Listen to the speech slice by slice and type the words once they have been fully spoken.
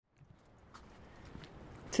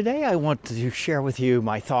Today I want to share with you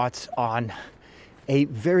my thoughts on a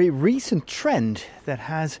very recent trend that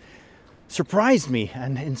has surprised me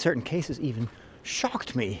and in certain cases even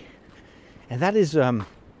shocked me. And that is the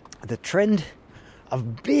trend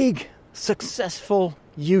of big, successful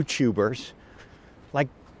YouTubers, like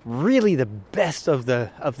really the best of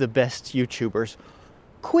the best YouTubers,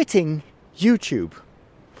 quitting YouTube,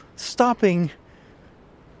 stopping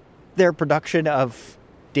their production of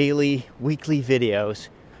daily, weekly videos,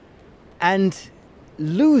 and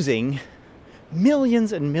losing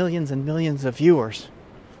millions and millions and millions of viewers.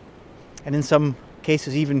 And in some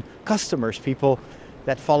cases, even customers, people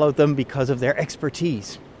that followed them because of their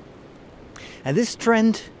expertise. And this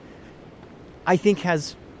trend, I think,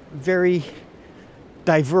 has very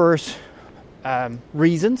diverse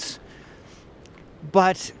reasons.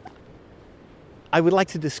 But I would like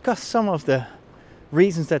to discuss some of the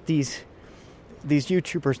reasons that these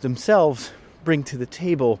YouTubers themselves bring to the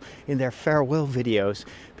table in their farewell videos,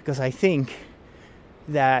 because I think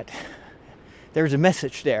that there's a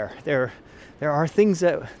message there. There are things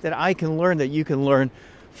that I can learn, that you can learn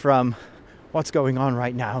from what's going on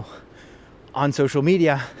right now on social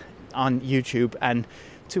media, on YouTube, and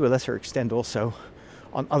to a lesser extent also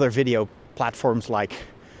on other video platforms like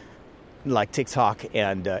TikTok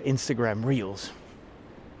and Instagram Reels.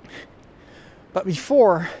 But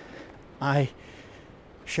before I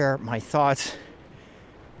share my thoughts,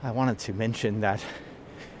 I wanted to mention that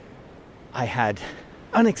I had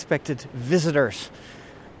unexpected visitors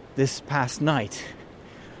this past night.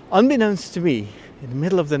 Unbeknownst to me, in the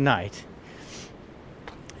middle of the night,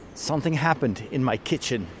 something happened in my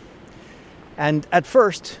kitchen. And at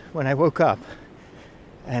first, when I woke up,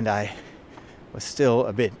 and I was still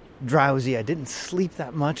a bit drowsy, I didn't sleep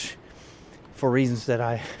that much for reasons that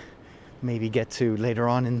I maybe get to later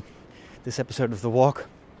on in this episode of The Walk.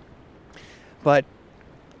 But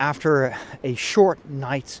after a short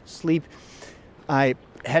night's sleep, I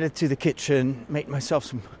headed to the kitchen, made myself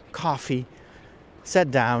some coffee,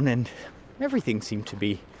 sat down, and everything seemed to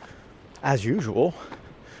be as usual.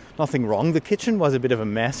 Nothing wrong. The kitchen was a bit of a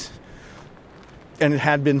mess, and it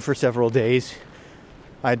had been for several days.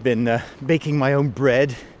 I'd been baking my own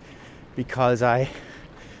bread because I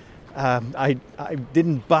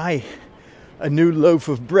didn't buy a new loaf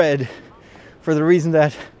of bread for the reason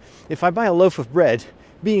that if I buy a loaf of bread,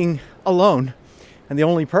 being alone and the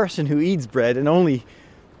only person who eats bread, and only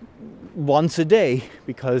once a day,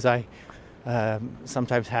 because I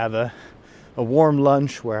sometimes have a warm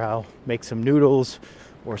lunch where I'll make some noodles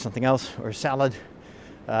or something else, or salad,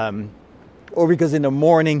 or because in the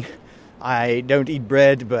morning I don't eat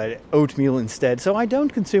bread but oatmeal instead. So I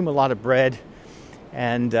don't consume a lot of bread,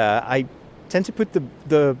 and I tend to put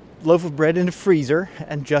the loaf of bread in the freezer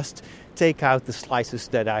and just take out the slices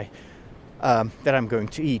that I'm going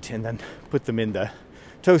to eat, and then put them in the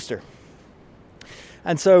toaster.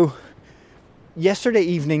 And so yesterday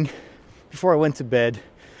evening, before I went to bed,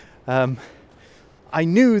 I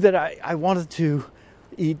knew that I wanted to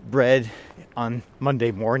eat bread on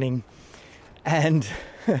Monday morning, and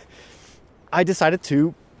I decided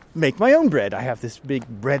to make my own bread. I have this big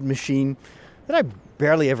bread machine that I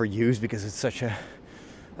barely ever use because it's such a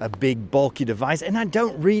big, bulky device, and I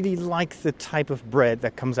don't really like the type of bread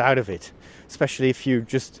that comes out of it, especially if you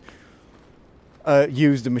just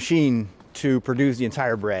use the machine to produce the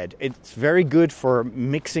entire bread. It's very good for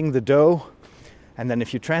mixing the dough, and then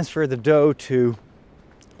if you transfer the dough to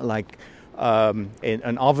like in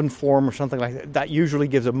an oven form or something like that, that usually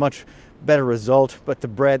gives a much better result. But the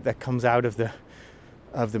bread that comes out of the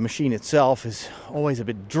machine itself is always a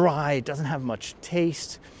bit dry. It doesn't have much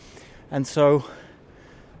taste, and so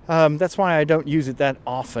that's why I don't use it that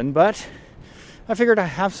often. But I figured I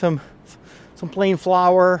have some plain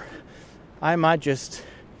flour. I might just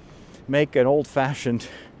make an old-fashioned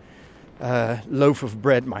loaf of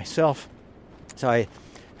bread myself. So I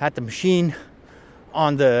had the machine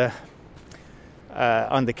on the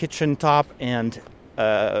kitchen top, and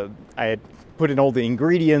I had put in all the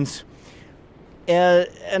ingredients,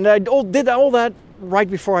 and I did all that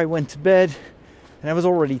right before I went to bed, and I was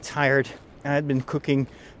already tired. I had been cooking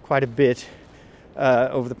quite a bit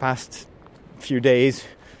over the past few days,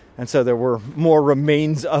 and so there were more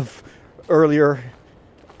remains of earlier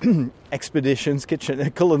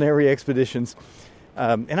culinary expeditions,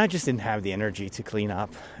 and I just didn't have the energy to clean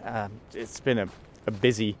up. It's been a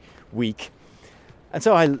busy week, and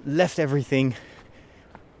so I left everything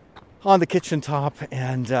on the kitchen top,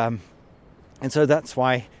 and so that's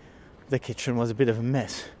why the kitchen was a bit of a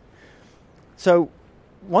mess. So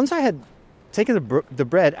once I had taken the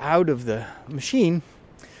bread out of the machine,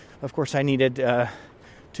 of course I needed to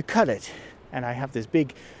cut it. And I have this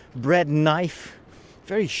big bread knife,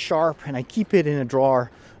 very sharp, and I keep it in a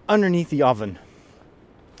drawer underneath the oven.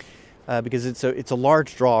 Because it's a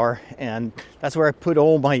large drawer, and that's where I put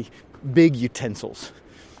all my big utensils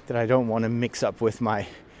that I don't want to mix up with my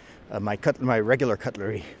regular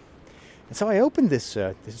cutlery. And so I opened this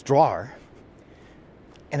drawer,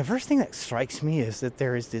 and the first thing that strikes me is that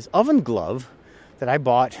there is this oven glove that I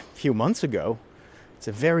bought a few months ago. It's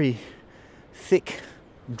a very thick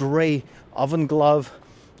gray oven glove.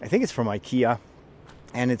 I think it's from IKEA,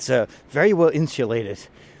 and it's very well insulated.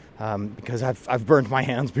 Because I've burned my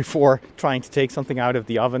hands before trying to take something out of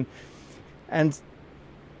the oven. And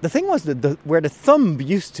the thing was that where the thumb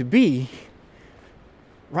used to be,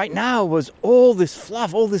 right now was all this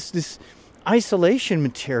fluff, all this isolation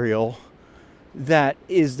material that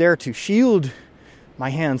is there to shield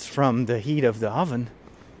my hands from the heat of the oven.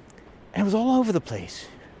 And it was all over the place.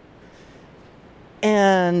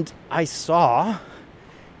 And I saw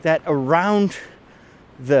that around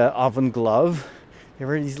the oven glove, there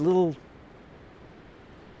were these little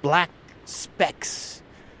black specks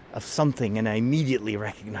of something, and I immediately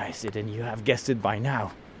recognized it, and you have guessed it by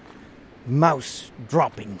now. Mouse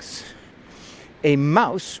droppings. A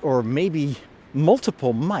mouse, or maybe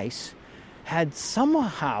multiple mice, had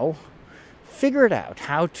somehow figured out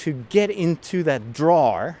how to get into that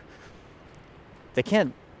drawer. They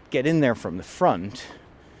can't get in there from the front,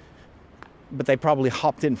 but they probably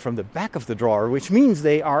hopped in from the back of the drawer, which means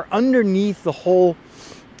they are underneath the whole,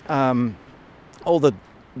 all the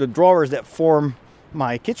drawers that form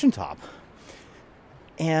my kitchen top.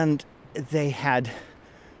 And they had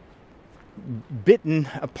bitten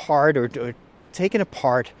apart or taken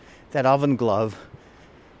apart that oven glove.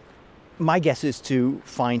 My guess is to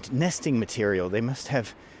find nesting material. They must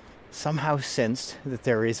have somehow sensed that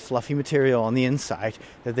there is fluffy material on the inside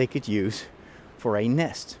that they could use for a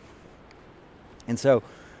nest. And so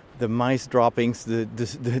the mice droppings,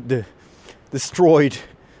 the destroyed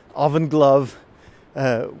oven glove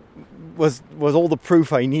was all the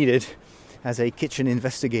proof I needed as a kitchen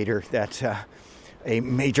investigator that a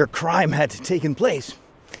major crime had taken place.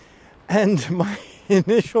 And my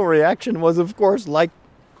initial reaction was, of course, like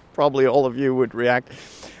probably all of you would react,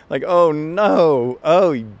 like, oh no,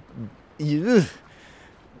 I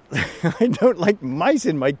don't like mice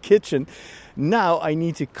in my kitchen. Now I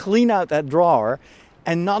need to clean out that drawer.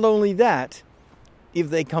 And not only that, if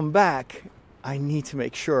they come back, I need to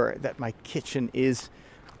make sure that my kitchen is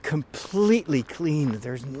completely clean.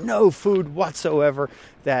 There's no food whatsoever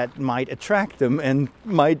that might attract them and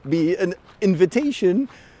might be an invitation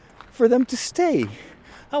for them to stay.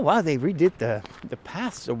 Oh wow, they redid the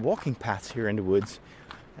paths, the walking paths here in the woods.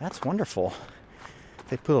 That's wonderful.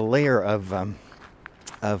 They put a layer of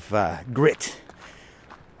grit.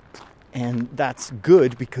 And that's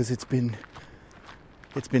good because it's been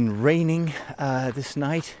raining this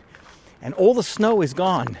night, and all the snow is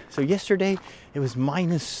gone. So yesterday it was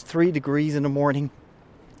 -3 degrees in the morning,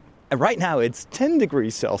 and right now it's 10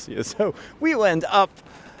 degrees Celsius. So we went up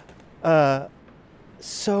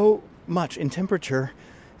so much in temperature,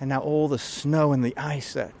 and now all the snow and the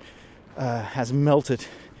ice that has melted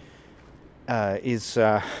is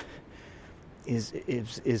how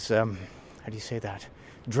do you say that?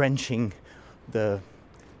 Drenching the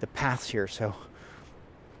paths here. So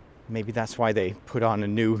maybe that's why they put on a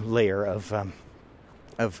new layer of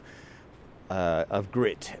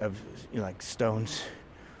grit, like stones,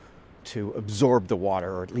 to absorb the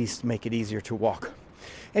water, or at least make it easier to walk.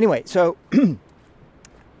 Anyway, so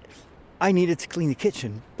I needed to clean the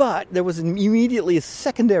kitchen, but there was immediately a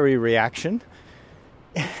secondary reaction,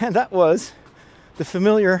 and that was the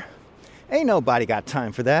familiar, ain't nobody got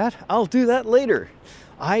time for that. I'll do that later.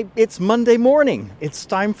 It's Monday morning. It's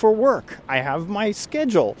time for work. I have my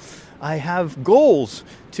schedule. I have goals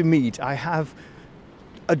to meet. I have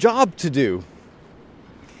a job to do.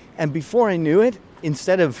 And before I knew it,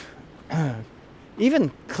 instead of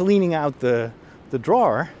even cleaning out the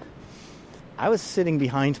drawer, I was sitting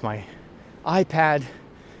behind my iPad,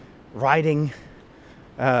 writing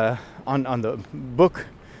on the book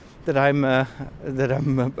that I'm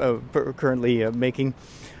currently making.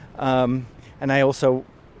 And I also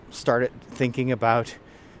started thinking about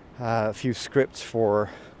a few scripts for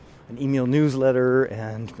an email newsletter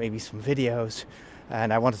and maybe some videos.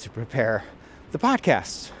 And I wanted to prepare the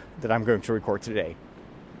podcasts that I'm going to record today.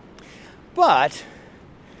 But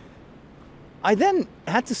I then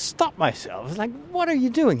had to stop myself. I was like, what are you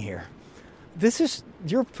doing here?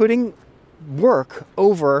 You're putting work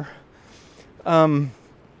over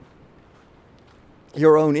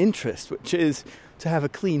your own interest, which is to have a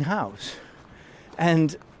clean house.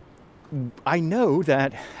 And I know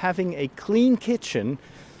that having a clean kitchen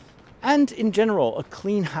and in general a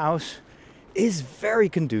clean house is very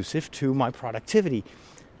conducive to my productivity.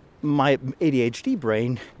 My ADHD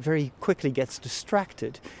brain very quickly gets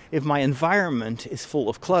distracted if my environment is full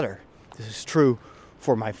of clutter. This is true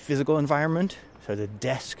for my physical environment, so the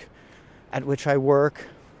desk at which I work,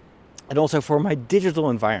 and also for my digital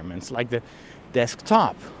environments, like the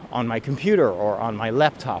desktop on my computer or on my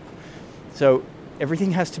laptop. So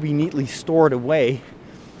everything has to be neatly stored away,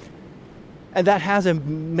 and that has a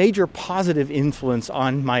major positive influence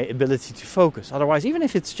on my ability to focus. Otherwise, even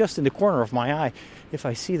if it's just in the corner of my eye, if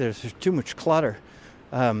I see there's too much clutter,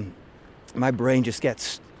 my brain just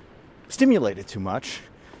gets stimulated too much,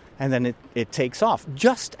 and then it takes off.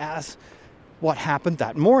 Just as what happened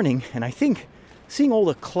that morning. And I think seeing all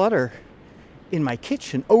the clutter in my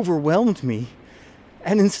kitchen overwhelmed me.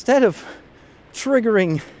 And instead of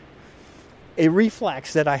triggering a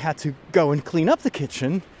reflex that I had to go and clean up the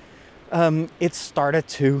kitchen, it started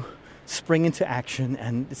to spring into action,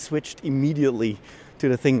 and it switched immediately to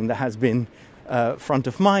the thing that has been front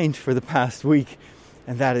of mind for the past week,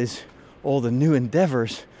 and that is all the new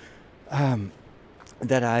endeavors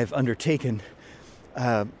that I've undertaken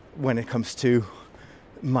when it comes to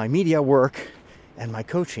my media work and my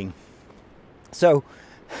coaching. So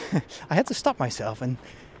I had to stop myself and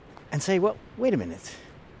say, well, wait a minute.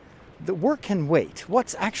 The work can wait.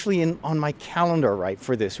 What's actually on my calendar right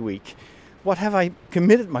for this week? What have I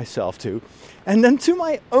committed myself to? And then to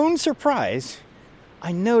my own surprise,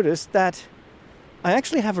 I noticed that I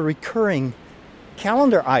actually have a recurring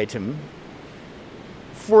calendar item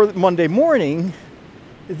for Monday morning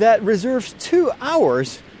that reserves 2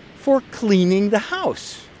 hours for cleaning the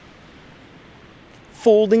house,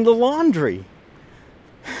 folding the laundry.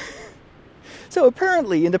 So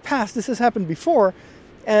apparently in the past this has happened before,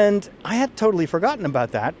 and I had totally forgotten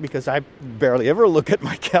about that because I barely ever look at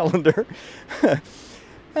my calendar.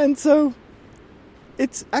 And so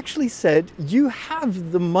it's actually said you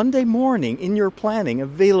have the Monday morning in your planning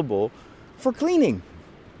available for cleaning.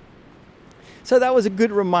 So that was a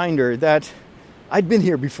good reminder that I'd been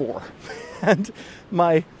here before. And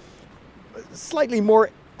my slightly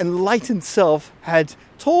more enlightened self had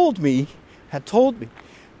told me,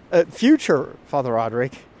 future Father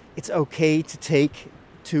Roderick, it's okay to take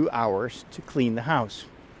 2 hours to clean the house.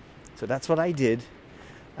 So that's what I did.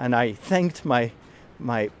 And I thanked my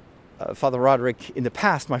Father Roderick in the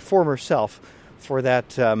past, my former self, for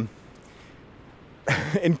that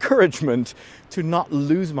encouragement to not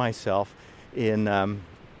lose myself in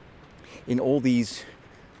all these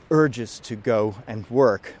urges to go and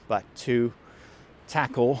work, but to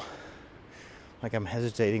tackle, like I'm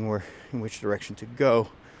hesitating in which direction to go.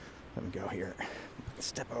 Let me go here.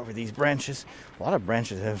 Step over these branches. A lot of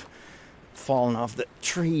branches have fallen off the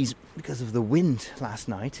trees because of the wind last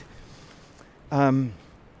night.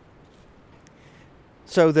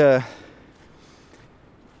 So the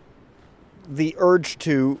urge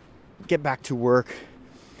to get back to work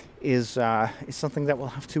is something that will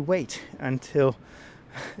have to wait until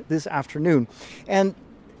this afternoon. And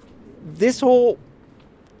this whole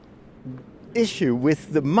issue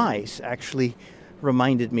with the mice actually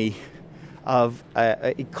reminded me of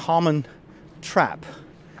a common trap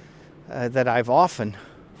that I've often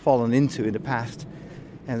fallen into in the past,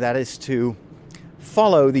 and that is to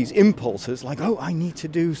follow these impulses like, oh, I need to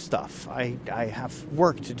do stuff. I have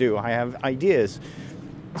work to do. I have ideas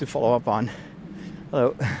to follow up on.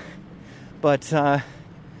 Hello. But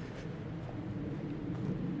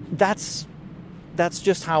that's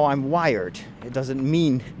just how I'm wired. It doesn't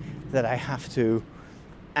mean that I have to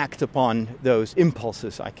act upon those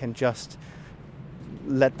impulses. I can just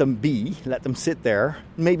let them be, let them sit there,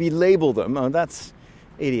 maybe label them. Oh, that's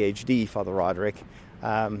ADHD, Father Roderick.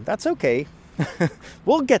 That's okay.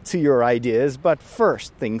 We'll get to your ideas, but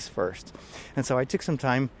first things first. And so I took some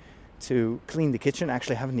time to clean the kitchen.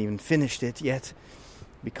 Actually, I haven't even finished it yet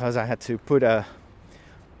because I had to put a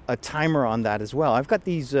timer on that as well. I've got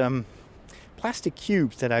these plastic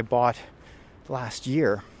cubes that I bought last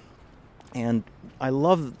year, and I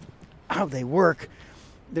love how they work.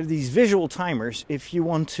 They're these visual timers. If you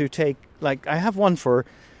want to take, like, I have one for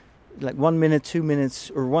like 1 minute, 2 minutes,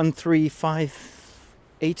 or 1, 3, 5,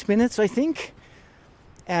 8 minutes, I think,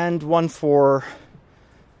 and one for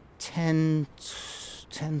 10,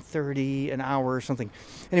 10:30, an hour or something.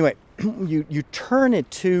 Anyway, you turn it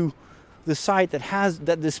to the side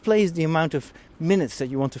that displays the amount of minutes that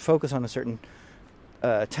you want to focus on a certain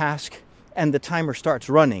task, and the timer starts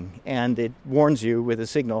running, and it warns you with a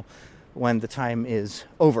signal when the time is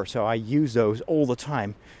over. So I use those all the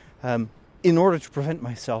time in order to prevent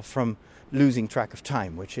myself from losing track of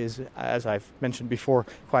time, which is, as I've mentioned before,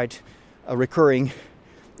 quite a recurring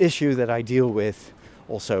issue that I deal with,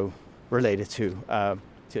 also related to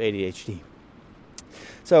ADHD.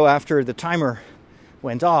 So after the timer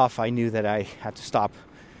went off, I knew that I had to stop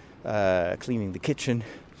cleaning the kitchen,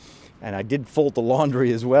 and I did fold the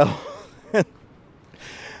laundry as well.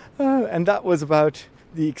 And that was about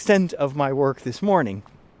the extent of my work this morning.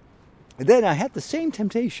 Then I had the same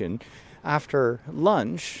temptation after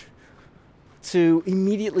lunch to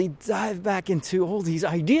immediately dive back into all these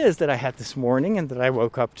ideas that I had this morning and that I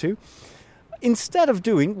woke up to, instead of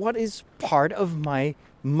doing what is part of my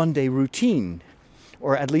Monday routine,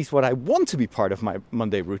 or at least what I want to be part of my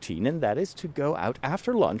Monday routine, and that is to go out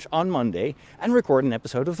after lunch on Monday and record an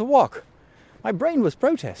episode of The Walk. My brain was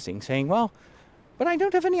protesting, saying, well, but I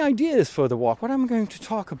don't have any ideas for The Walk. What am I going to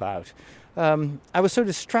talk about? I was so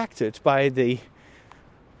distracted by the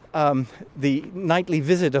nightly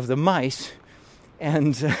visit of the mice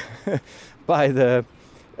and by the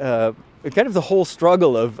kind of the whole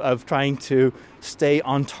struggle of trying to stay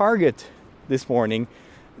on target this morning,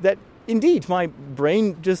 that indeed my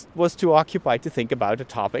brain just was too occupied to think about a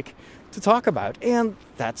topic to talk about. And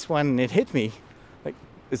that's when it hit me. Like,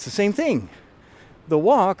 it's the same thing. The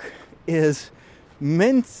Walk is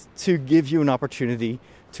meant to give you an opportunity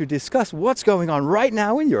to discuss what's going on right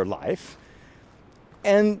now in your life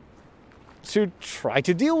and to try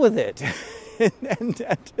to deal with it. And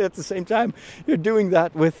at the same time, you're doing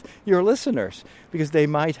that with your listeners because they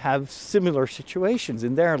might have similar situations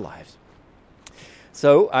in their lives.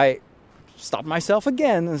 So I stopped myself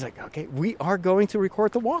again and was like, okay, we are going to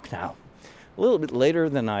record The Walk now. A little bit later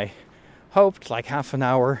than I hoped, like half an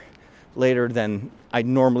hour later than I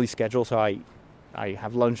normally schedule. So I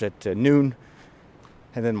have lunch at noon,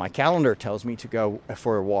 and then my calendar tells me to go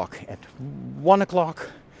for a walk at 1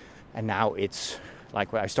 o'clock, and now it's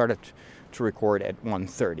like I started to record at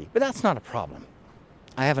 1:30. But that's not a problem.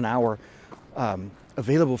 I have an hour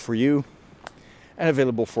available for you and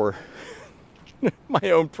available for my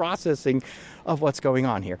own processing of what's going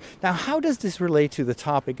on here. Now, how does this relate to the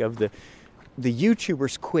topic of the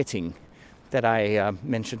YouTubers quitting that I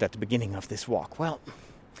mentioned at the beginning of this walk? Well,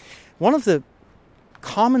 one of the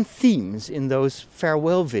common themes in those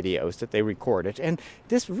farewell videos that they recorded, and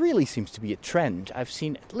this really seems to be a trend. I've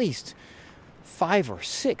seen at least 5 or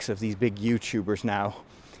 6 of these big YouTubers now,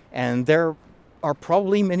 and there are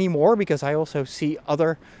probably many more because I also see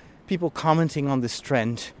other people commenting on this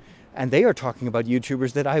trend, and they are talking about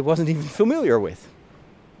YouTubers that I wasn't even familiar with.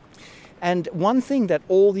 And one thing that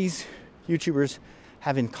all these YouTubers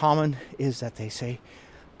have in common is that they say,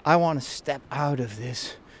 I want to step out of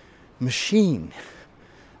this machine,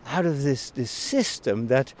 out of this system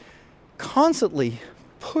that constantly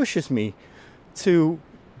pushes me to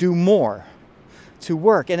do more, to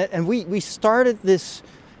work. And we started this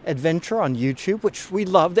adventure on YouTube, which we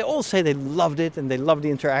loved. They all say they loved it and they loved the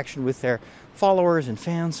interaction with their followers and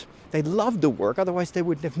fans. They loved the work, otherwise they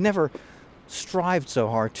would have never strived so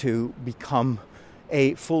hard to become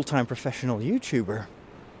a full-time professional YouTuber.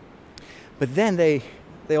 But then they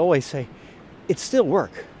always say, it's still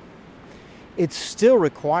work. It still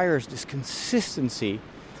requires this consistency.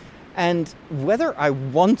 And whether I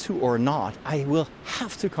want to or not, I will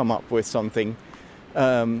have to come up with something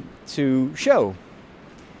to show.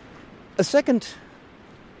 A second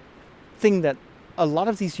thing that a lot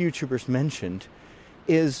of these YouTubers mentioned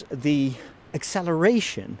is the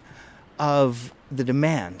acceleration of the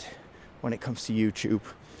demand when it comes to YouTube.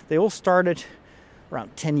 They all started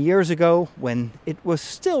around 10 years ago when it was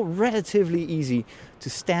still relatively easy to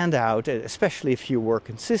stand out, especially if you were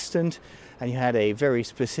consistent and you had a very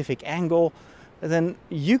specific angle. Then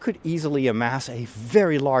you could easily amass a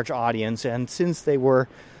very large audience. And since they were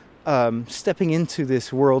stepping into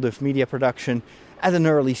this world of media production at an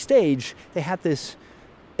early stage, they had this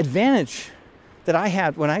advantage that I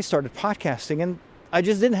had when I started podcasting, and I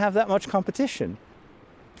just didn't have that much competition.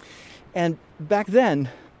 And back then,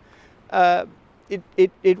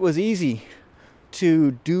 it was easy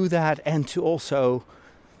to do that and to also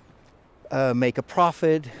make a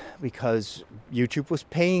profit because YouTube was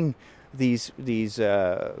paying these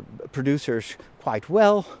producers quite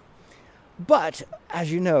well. But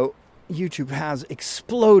as you know, YouTube has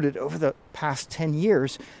exploded over the past 10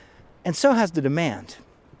 years, and so has the demand.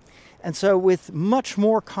 And so with much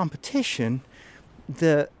more competition,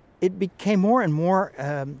 it became more and more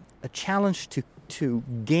a challenge to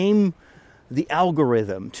game the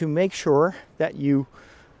algorithm, to make sure that you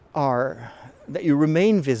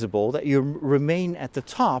remain visible, that you remain at the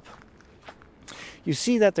top. You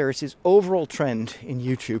see that there is this overall trend in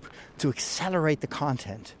YouTube to accelerate the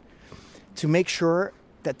content, to make sure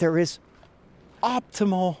that there is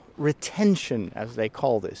optimal retention, as they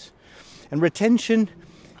call this. And retention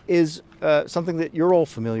is something that you're all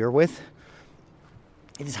familiar with.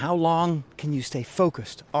 It is how long can you stay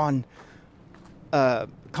focused on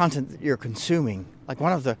content that you're consuming. Like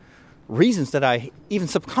one of the reasons that I even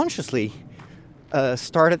subconsciously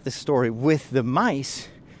started this story with the mice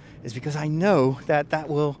is because I know that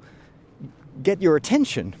will get your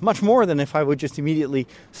attention much more than if I would just immediately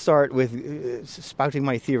start with spouting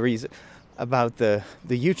my theories about the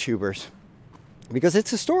YouTubers. Because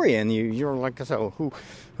it's a story, and you're like, so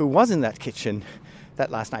who was in that kitchen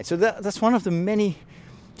that last night? So that's one of the many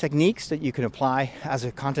techniques that you can apply as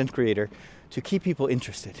a content creator to keep people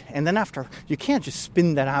interested. And then after, you can't just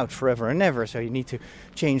spin that out forever and ever, so you need to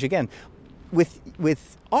change again.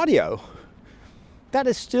 With audio, that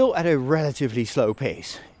is still at a relatively slow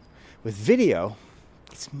pace. With video,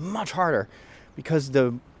 it's much harder because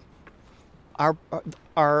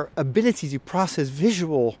our ability to process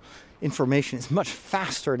visual information is much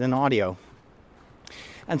faster than audio.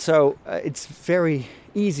 And so it's very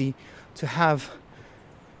easy to have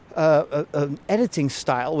an editing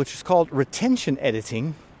style which is called retention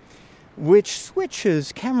editing, which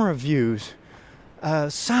switches camera views,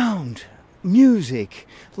 sound, music,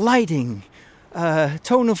 lighting,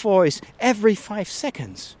 tone of voice every 5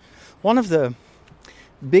 seconds. One of the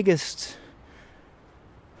biggest,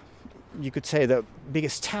 you could say, the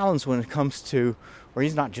biggest talents when it comes to, or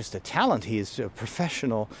he's not just a talent, he is a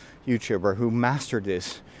professional YouTuber who mastered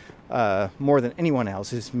this more than anyone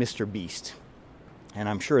else, is Mr. Beast. And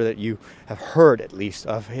I'm sure that you have heard at least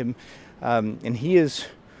of him. And he is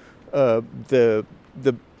the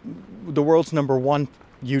world's #1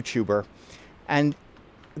 YouTuber. And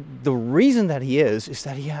the reason that he is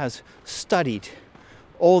that he has studied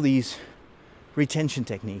all these retention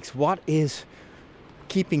techniques. What is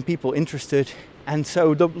keeping people interested? And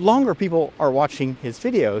so the longer people are watching his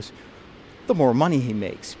videos, the more money he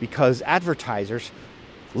makes, because advertisers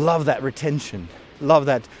love that retention, love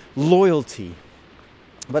that loyalty.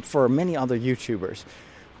 But for many other YouTubers,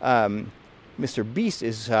 Mr. Beast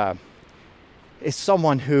is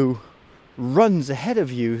someone who runs ahead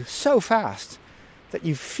of you so fast that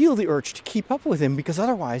you feel the urge to keep up with him, because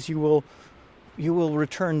otherwise you will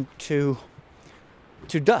return to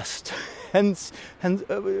dust. Hence,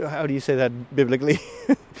 how do you say that biblically?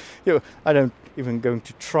 I don't even going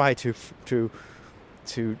to try to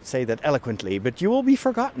say that eloquently, but you will be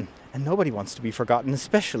forgotten, and nobody wants to be forgotten,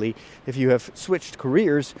 especially if you have switched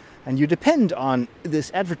careers and you depend on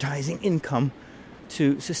this advertising income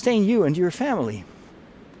to sustain you and your family.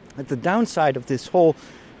 But the downside of this whole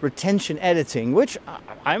retention editing, which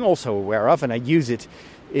I'm also aware of, and I use it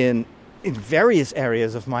in various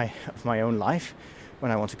areas of my own life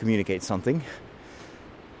when I want to communicate something,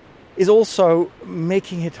 is also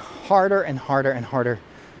making it harder and harder and harder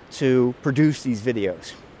to produce these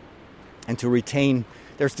videos and to retain.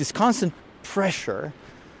 There's this constant pressure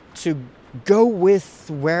to go with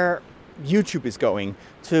where YouTube is going,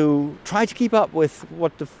 to try to keep up with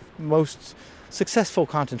what the most successful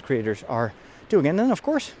content creators are doing. And then, of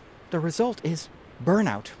course, the result is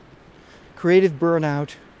burnout. Creative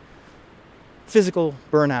burnout, physical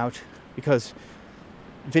burnout, because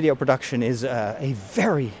video production is a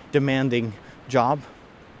very demanding job.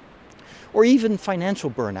 Or even financial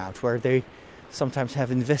burnout, where they sometimes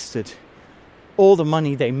have invested all the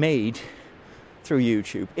money they made through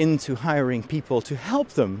YouTube into hiring people to help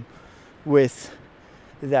them with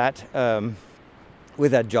that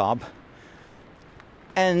job.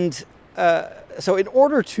 And so in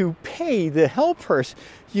order to pay the helpers,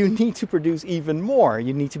 you need to produce even more.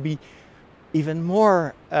 You need to be even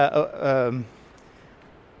more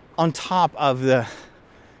on top of the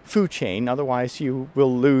food chain. Otherwise, you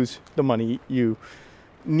will lose the money you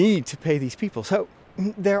need to pay these people. So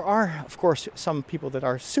there are, of course, some people that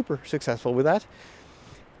are super successful with that,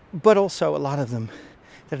 but also a lot of them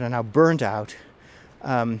that are now burned out,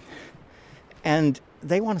 and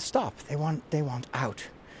they want to stop. They want out.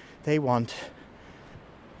 They want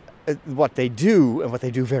what they do and what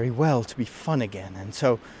they do very well to be fun again. And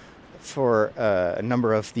so for a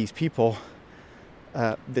number of these people,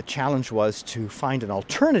 the challenge was to find an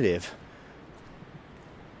alternative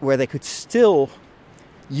where they could still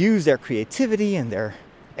use their creativity and their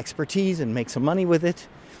expertise and make some money with it,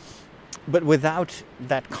 but without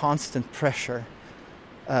that constant pressure,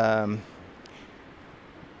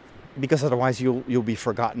 because otherwise you'll be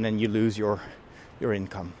forgotten and you lose your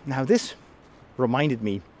income. Now, this reminded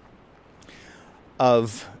me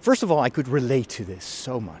of, first of all, I could relate to this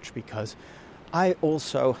so much because I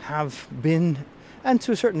also have been, and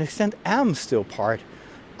to a certain extent am still, part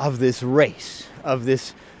of this race, of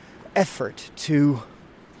this effort to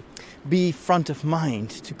be front of mind,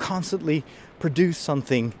 to constantly produce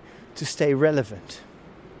something to stay relevant.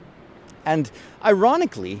 And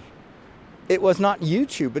ironically, it was not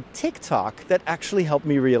YouTube but TikTok that actually helped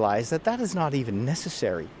me realize that that is not even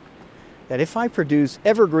necessary. That if I produce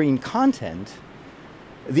evergreen content,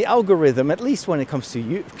 the algorithm, at least when it comes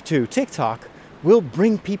to TikTok, will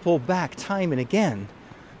bring people back time and again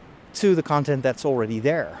to the content that's already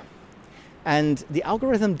there. And the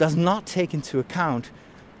algorithm does not take into account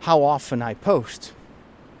how often I post,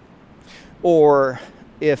 or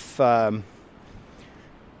if I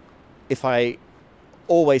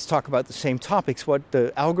always talk about the same topics. What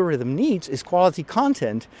the algorithm needs is quality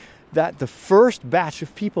content that the first batch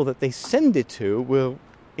of people that they send it to will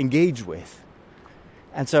engage with.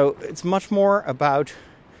 And so it's much more about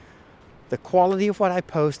the quality of what I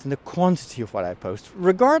post and the quantity of what I post,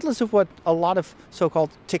 regardless of what a lot of so-called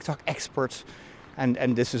TikTok experts,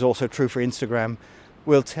 and this is also true for Instagram,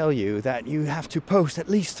 will tell you, that you have to post at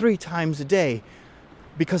least 3 times a day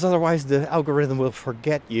because otherwise the algorithm will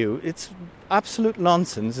forget you. It's absolute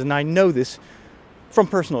nonsense, and I know this from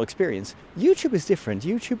personal experience. YouTube is different.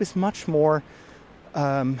 YouTube is much more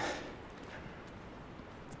often,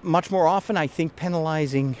 I think,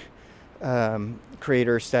 penalizing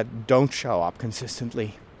creators that don't show up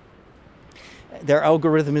consistently. Their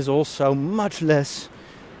algorithm is also much less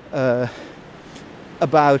about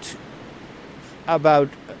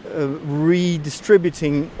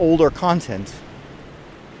redistributing older content.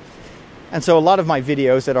 And so a lot of my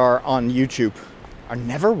videos that are on YouTube are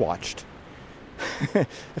never watched.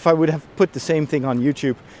 If I would have put the same thing on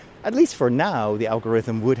YouTube, at least for now, the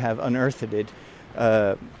algorithm would have unearthed it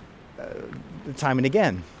time and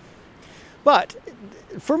again. But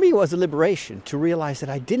for me, it was a liberation to realize that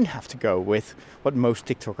I didn't have to go with what most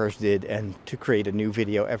TikTokers did and to create a new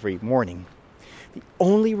video every morning. The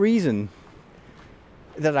only reason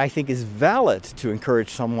that I think is valid to encourage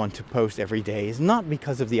someone to post every day is not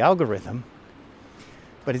because of the algorithm,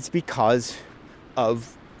 but it's because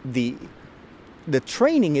of the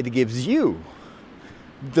training it gives you.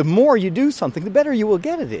 The more you do something, the better you will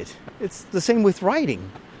get at it. It's the same with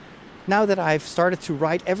writing. Now that I've started to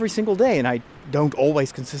write every single day, and I don't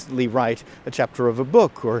always consistently write a chapter of a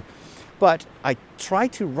book, but I try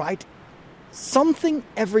to write something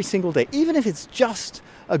every single day, even if it's just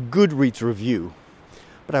a Goodreads review.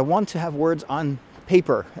 But I want to have words on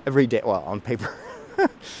paper every day. Well, on paper.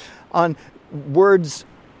 On words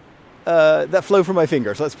that flow from my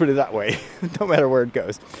fingers. Let's put it that way. No matter where it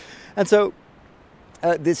goes. And so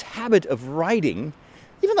this habit of writing,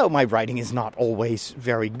 even though my writing is not always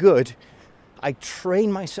very good, I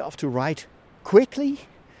train myself to write quickly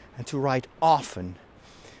and to write often,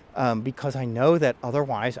 because I know that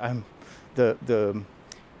otherwise the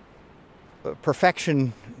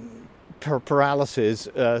perfection paralysis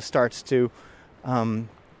starts to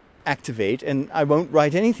activate, and I won't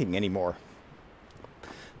write anything anymore.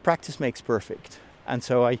 Practice makes perfect, and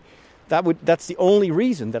so that's the only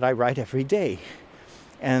reason that I write every day.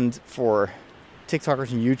 And for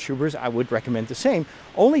TikTokers and YouTubers, I would recommend the same.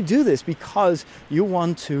 Only do this because you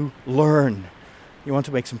want to learn. You want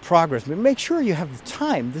to make some progress. But make sure you have the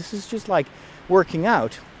time. This is just like working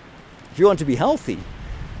out. If you want to be healthy,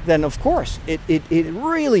 then of course it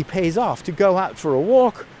really pays off to go out for a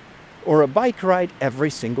walk or a bike ride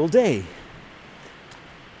every single day.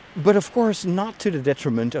 But of course not to the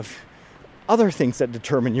detriment of other things that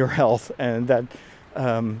determine your health and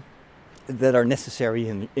that are necessary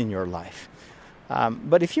in your life.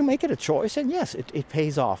 But if you make it a choice, then yes, it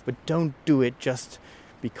pays off. But don't do it just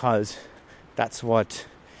because that's what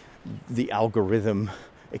the algorithm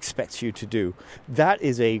expects you to do. That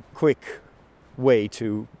is a quick way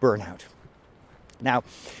to burn out. Now,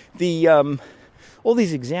 all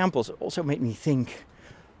these examples also make me think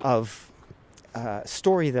of a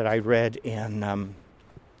story that I read in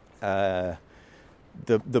the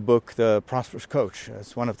book The Prosperous Coach.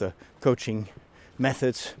 It's one of the coaching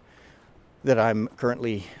methods that I'm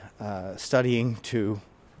currently studying to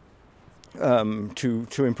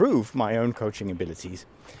improve my own coaching abilities.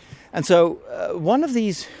 And so one of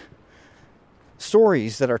these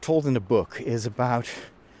stories that are told in the book is about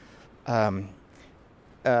a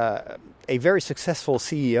very successful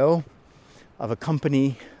CEO of a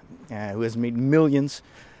company who has made millions,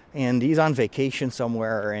 and he's on vacation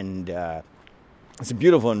somewhere, and it's a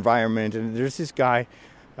beautiful environment, and there's this guy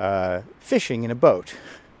fishing in a boat,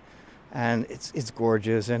 and it's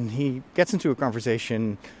gorgeous, and he gets into a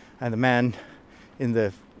conversation, and the man in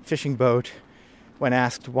the fishing boat, when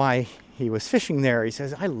asked why he was fishing there, he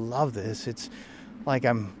says, "I love this. It's like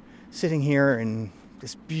I'm sitting here in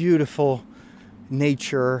this beautiful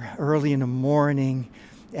nature early in the morning,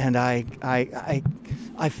 and I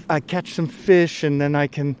catch some fish, and then I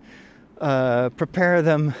can prepare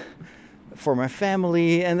them for my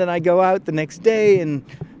family, and then I go out the next day and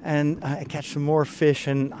I catch some more fish,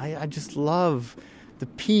 and I just love the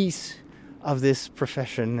peace of this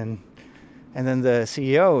profession. And then the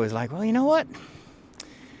CEO is like, well, you know what?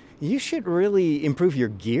 You should really improve your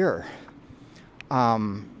gear,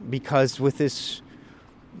 because with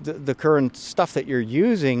the current stuff that you're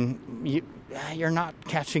using, you're not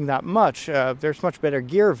catching that much. There's much better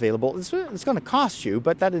gear available. It's going to cost you,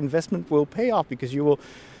 but that investment will pay off because you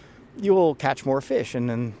will catch more fish. And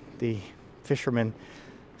then the fisherman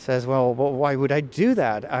says, well, why would I do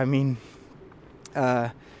that? I mean,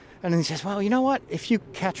 and then he says, well, you know what? If you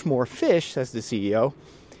catch more fish, says the CEO,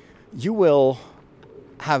 you will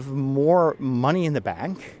have more money in the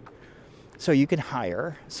bank, so you can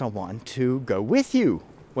hire someone to go with you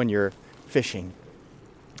when you're fishing.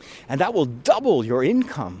 And that will double your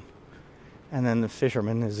income. And then the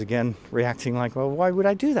fisherman is again reacting like, well, why would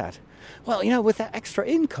I do that? Well, with that extra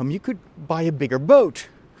income, you could buy a bigger boat.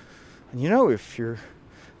 And if you're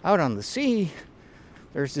out on the sea,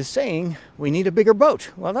 there's this saying, we need a bigger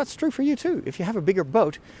boat. Well, that's true for you too. If you have a bigger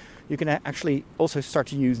boat, you can actually also start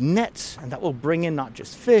to use nets, and that will bring in not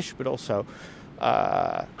just fish, but also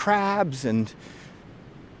crabs and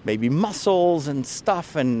maybe mussels and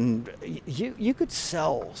stuff, and you could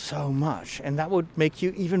sell so much, and that would make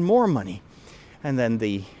you even more money. And then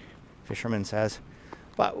the fisherman says,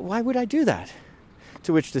 but why would I do that?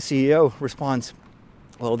 To which the CEO responds,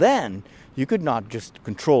 well, then you could not just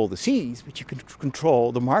control the seas, but you could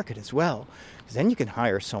control the market as well. Because then you can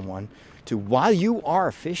hire someone to, while you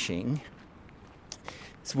are fishing,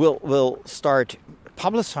 will start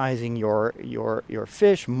publicizing your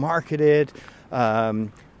fish, market it,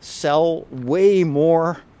 sell way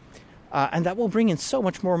more, and that will bring in so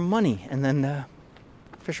much more money. And then the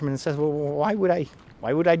fisherman says, well, why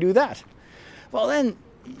would I do that? Well, then,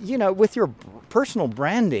 with your personal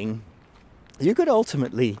branding, you could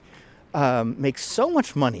ultimately make so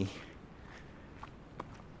much money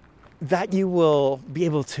that you will be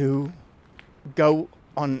able to go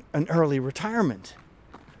on an early retirement.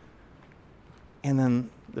 And then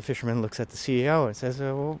the fisherman looks at the CEO and says,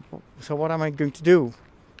 well, so what am I going to do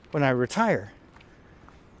when I retire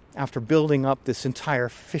after building up this entire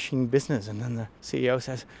fishing business? And then the CEO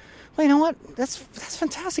says, well, you know what? That's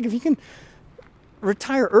fantastic. If you can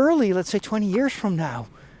retire early, let's say 20 years from now,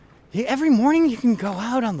 every morning you can go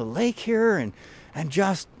out on the lake here and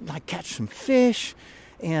just like catch some fish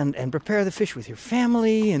and prepare the fish with your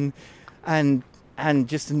family and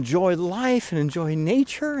just enjoy life and enjoy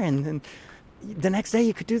nature. And the next day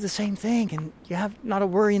you could do the same thing and you have not a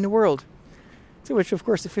worry in the world. To which, of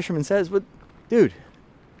course, the fisherman says, but dude,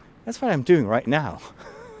 that's what I'm doing right now.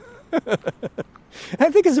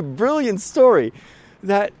 I think it's a brilliant story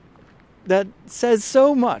that says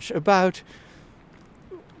so much about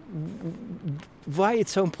why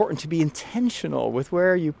it's so important to be intentional with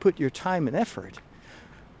where you put your time and effort.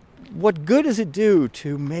 What good does it do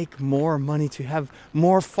to make more money, to have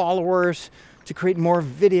more followers, to create more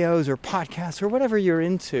videos or podcasts or whatever you're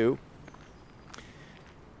into,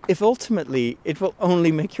 if ultimately it will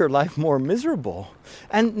only make your life more miserable?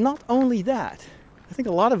 And not only that, I think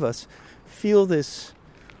a lot of us feel this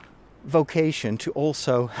vocation to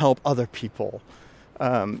also help other people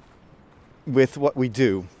with what we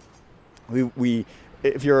do. We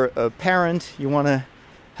if you're a parent, you want to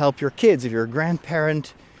help your kids. If you're a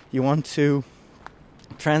grandparent, you want to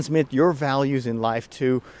transmit your values in life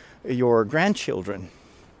to your grandchildren.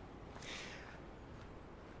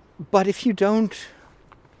 But if you don't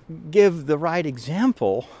give the right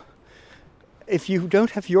example, if you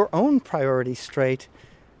don't have your own priorities straight,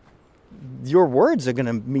 your words are going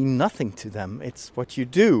to mean nothing to them. It's what you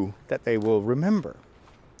do that they will remember.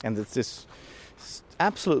 And it's this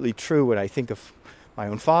absolutely true when I think of my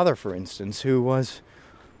own father, for instance, who was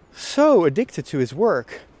so addicted to his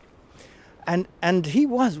work. And he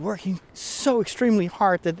was working so extremely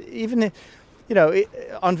hard that even,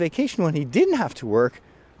 on vacation when he didn't have to work,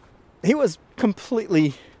 he was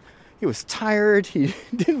tired. He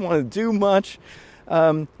didn't want to do much.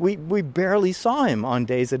 We barely saw him on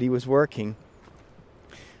days that he was working.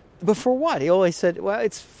 But for what? He always said, well,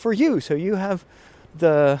 it's for you. So you have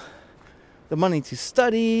the money to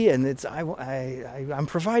study, and I'm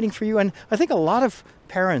providing for you. And I think a lot of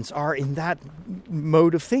parents are in that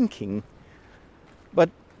mode of thinking. But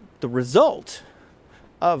the result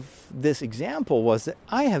of this example was that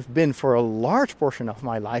I have been, for a large portion of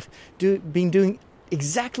my life, been doing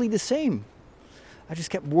exactly the same. I just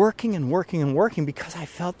kept working and working and working because I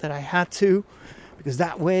felt that I had to. because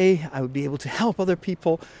that way I would be able to help other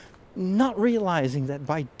people, not realizing that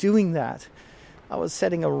by doing that, I was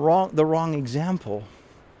setting the wrong example.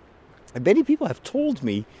 And many people have told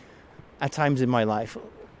me at times in my life,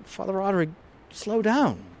 Father Roderick, slow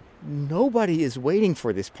down. Nobody is waiting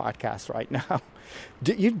for this podcast right now.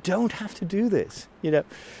 You don't have to do this.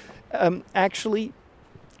 Actually,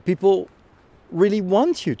 people really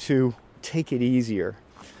want you to take it easier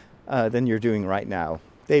than you're doing right now.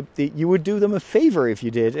 You would do them a favor if you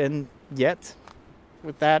did, and yet,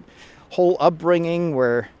 with that whole upbringing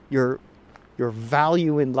where your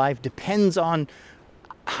value in life depends on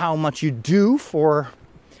how much you do for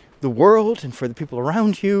the world and for the people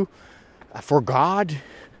around you, for God,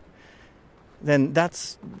 then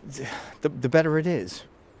that's the better it is.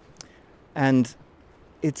 And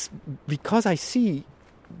it's because I see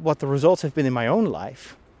what the results have been in my own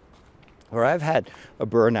life, where I've had a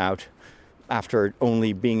burnout after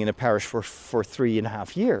only being in a parish for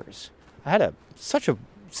 3.5 years. I had such a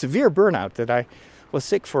severe burnout that I was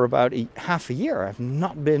sick for about half a year. I've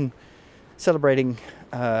not been celebrating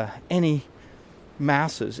any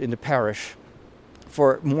masses in the parish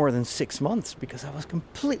for more than 6 months because I was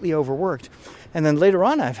completely overworked. And then later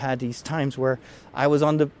on, I've had these times where I was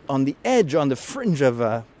on the edge, on the fringe of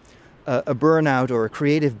a burnout or a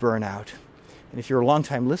creative burnout. And if you're a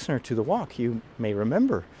long-time listener to The Walk, you may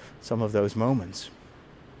remember some of those moments.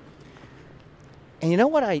 And you know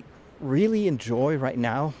what I really enjoy right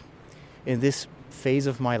now in this phase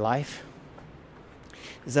of my life?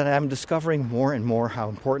 Is that I'm discovering more and more how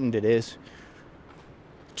important it is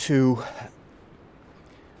to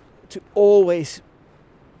always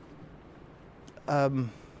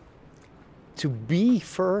to be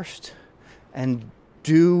first and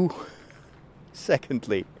do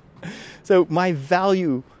secondly. So my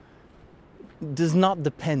value does not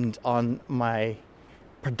depend on my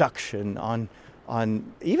production, on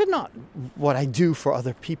even not what I do for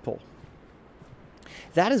other people.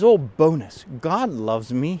 That is all bonus. God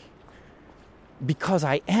loves me because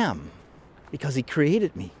I am, because He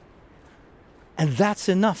created me. And that's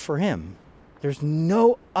enough for Him. There's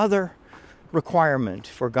no other requirement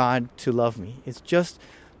for God to love me. It's just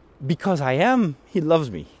because I am, He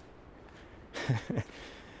loves me.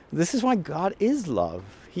 This is why God is love.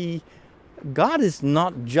 God is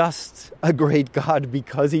not just a great God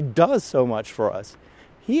because He does so much for us.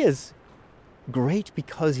 He is great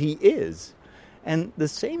because He is. And the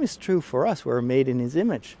same is true for us. We're made in His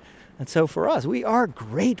image. And so for us, we are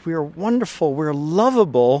great, we are wonderful, we're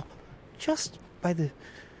lovable just by the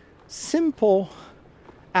simple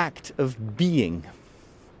act of being.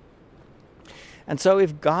 And so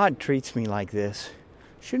if God treats me like this,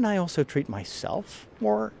 shouldn't I also treat myself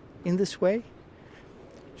more in this way?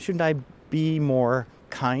 Shouldn't I be more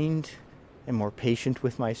kind and more patient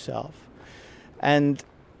with myself? And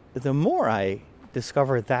the more I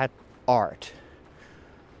discover that art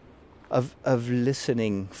of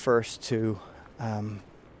listening first to, who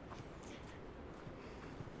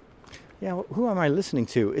am I listening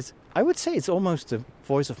to? I would say it's almost the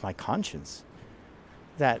voice of my conscience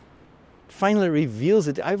that finally reveals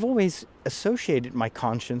it. I've always associated my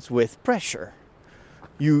conscience with pressure.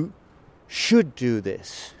 You should do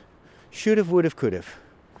this. Should have, would have, could have.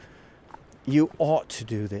 You ought to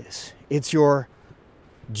do this. It's your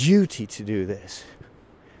duty to do this.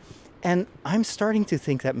 And I'm starting to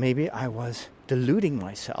think that maybe I was deluding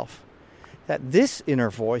myself. That this inner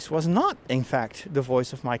voice was not, in fact, the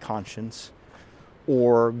voice of my conscience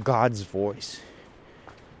or God's voice.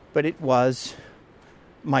 But it was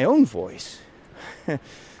my own voice.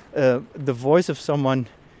 The voice of someone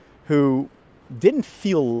who didn't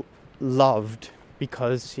feel loved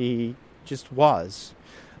because he just was.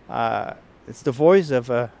 It's the voice of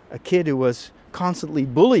a kid who was constantly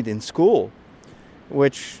bullied in school,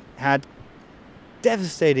 which had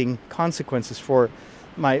devastating consequences for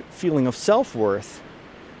my feeling of self-worth.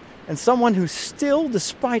 And someone who still,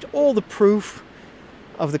 despite all the proof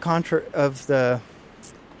of the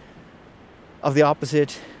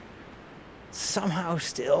opposite, somehow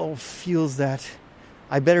still feels that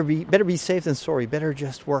I better be safe than sorry, better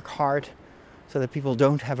just work hard so that people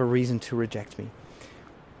don't have a reason to reject me.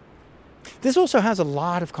 This also has a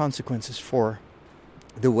lot of consequences for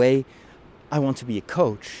the way I want to be a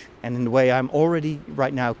coach, and in the way I'm already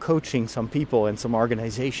right now coaching some people and some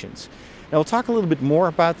organizations. And I'll talk a little bit more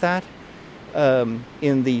about that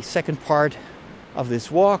in the second part of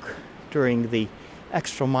this walk during the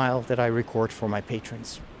extra mile that I record for my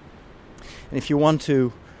patrons. And if you want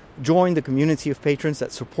to join the community of patrons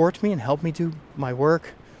that support me and help me do my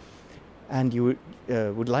work, and you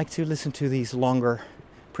would like to listen to these longer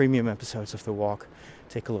premium episodes of The Walk,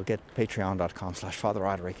 take a look at patreon.com/Father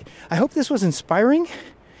Roderick. I hope this was inspiring.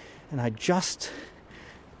 And I just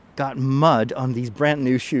got mud on these brand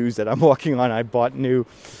new shoes that I'm walking on. I bought new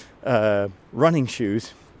running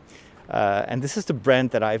shoes. And this is the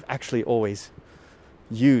brand that I've actually always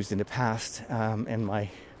used in the past. And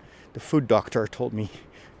the foot doctor told me,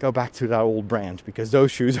 go back to that old brand because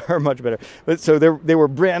those shoes are much better. But so they were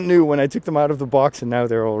brand new when I took them out of the box, and now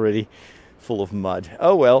they're already full of mud.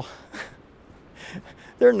 Oh well.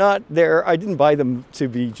 They're not there. I didn't buy them to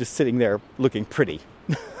be just sitting there looking pretty.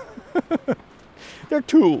 They're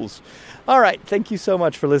tools. All right. Thank you so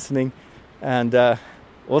much for listening. And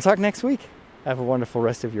we'll talk next week. Have a wonderful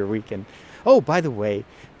rest of your week. And oh, by the way,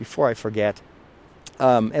 before I forget,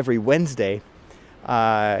 every Wednesday,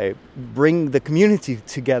 I bring the community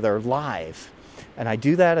together live. And I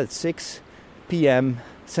do that at 6 p.m.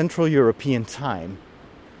 Central European Time.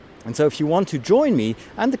 And so if you want to join me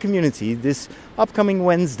and the community this upcoming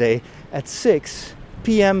Wednesday at 6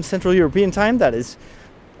 p.m. Central European Time, that is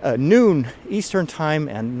noon Eastern Time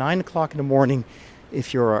and 9 o'clock in the morning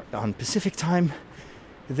if you're on Pacific Time,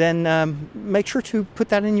 then make sure to put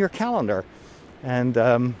that in your calendar. And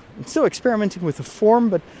I'm still experimenting with the form,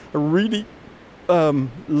 but I really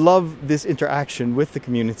love this interaction with the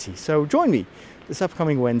community. So join me this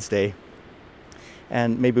upcoming Wednesday,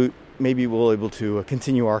 and maybe we'll be able to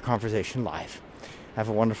continue our conversation live. Have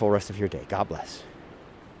a wonderful rest of your day. God bless.